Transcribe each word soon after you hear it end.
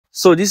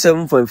So this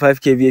 7.5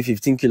 kVA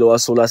 15 kW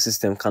solar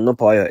system cannot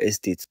power your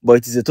estate, but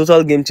it is a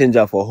total game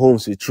changer for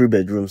homes with 3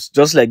 bedrooms,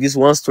 just like this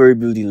one-story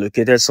building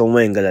located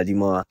somewhere in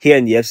Galadima, here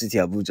in the FCT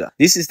Abuja.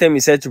 This system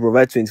is said to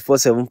provide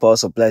 24/7 power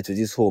supply to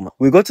this home.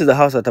 We got to the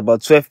house at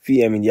about 12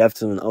 p.m. in the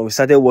afternoon and we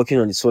started working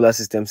on the solar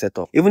system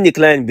setup. Even the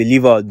client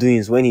believed our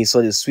doings when he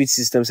saw the sweet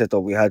system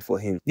setup we had for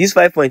him. This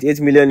 5.8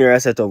 million naira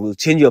setup will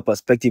change your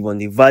perspective on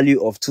the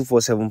value of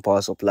 24/7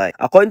 power supply.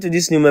 According to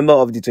this new member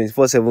of the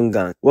 24/7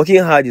 gang,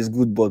 working hard is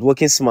good, but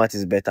working smart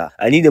is better.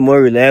 I need a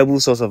more reliable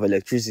source of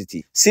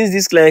electricity. Since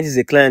this client is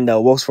a client that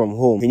works from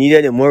home, he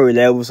needed a more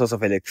reliable source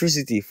of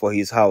electricity for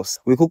his house.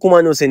 We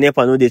kukuma know say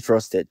NEPA no dey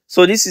trusted.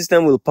 So this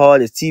system will power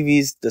the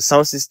TVs, the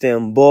sound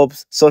system,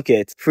 bulbs,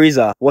 socket,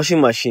 freezer, washing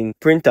machine,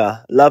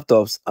 printer,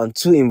 laptops, and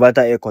 2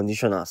 inverter air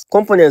conditioners.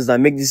 Components that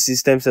make this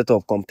system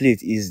setup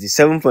complete is the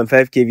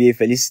 7.5 kVA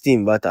FELICITY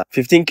inverter,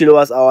 15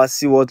 kWh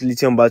C-watt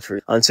lithium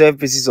battery, and 12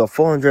 pieces of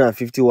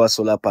 450 watt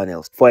solar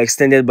panels for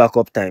extended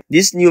backup time.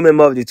 This new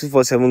member of the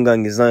 247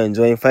 gang is now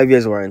enjoying 5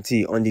 years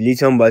warranty on the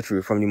lithium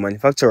battery from the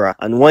manufacturer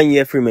and 1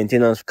 year free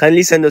maintenance.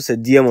 Kindly send us a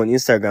DM on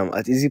Instagram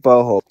at Easy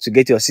Power Hub to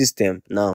get your system now.